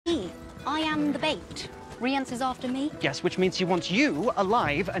am the bait. Rience is after me? Yes, which means he wants you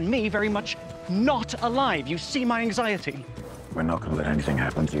alive and me very much not alive. You see my anxiety. We're not going to let anything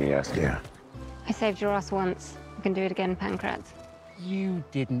happen to you, Yaskia. I saved your ass once. I can do it again, Pancrats. You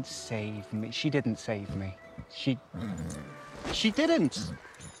didn't save me. She didn't save me. She didn't.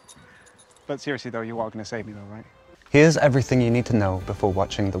 But seriously, though, you are going to save me, though, right? Here's everything you need to know before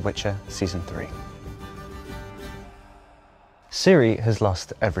watching The Witcher Season 3. Ciri has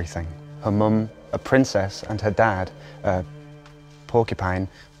lost everything. Her mum, a princess, and her dad, a porcupine,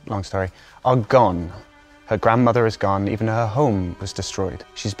 long story, are gone. Her grandmother is gone, even her home was destroyed.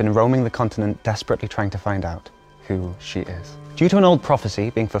 She's been roaming the continent, desperately trying to find out who she is. Due to an old prophecy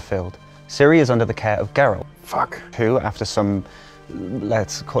being fulfilled, Ciri is under the care of Geralt. Who, after some,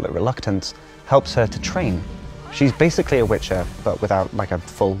 let's call it reluctance, helps her to train. She's basically a Witcher, but without like a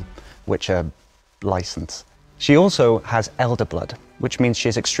full Witcher license. She also has Elder Blood, which means she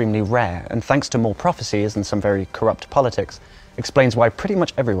is extremely rare, and thanks to more prophecies and some very corrupt politics, explains why pretty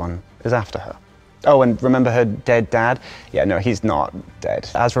much everyone is after her. Oh, and remember her dead dad? Yeah, no, he's not dead.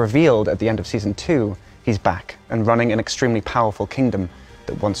 As revealed at the end of Season 2, he's back and running an extremely powerful kingdom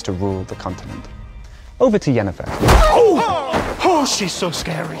that wants to rule the continent. Over to Yennefer. Oh, she's so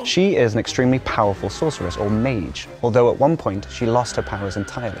scary. She is an extremely powerful sorceress, or mage, although at one point she lost her powers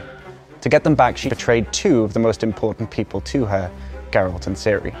entirely. To get them back, she betrayed two of the most important people to her, Geralt and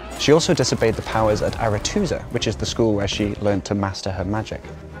Ciri. She also disobeyed the powers at Aretuza, which is the school where she learned to master her magic.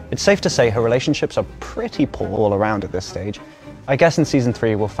 It's safe to say her relationships are pretty poor all around at this stage. I guess in Season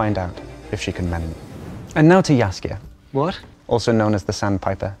 3 we'll find out if she can mend them. And now to Yaskia. What? Also known as the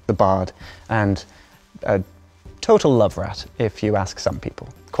Sandpiper, the Bard, and a total love rat, if you ask some people.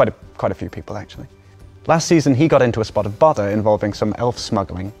 Quite a few people, actually. Last season, he got into a spot of bother involving some elf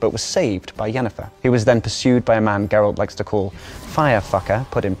smuggling, but was saved by Yennefer. He was then pursued by a man Geralt likes to call Firefucker,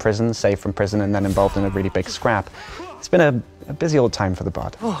 put in prison, saved from prison, and then involved in a really big scrap. It's been a busy old time for the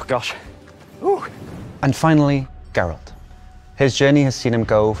Bard. Oh, gosh. Ooh. And finally, Geralt. His journey has seen him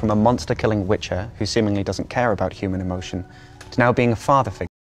go from a monster-killing Witcher, who seemingly doesn't care about human emotion, to now being a father figure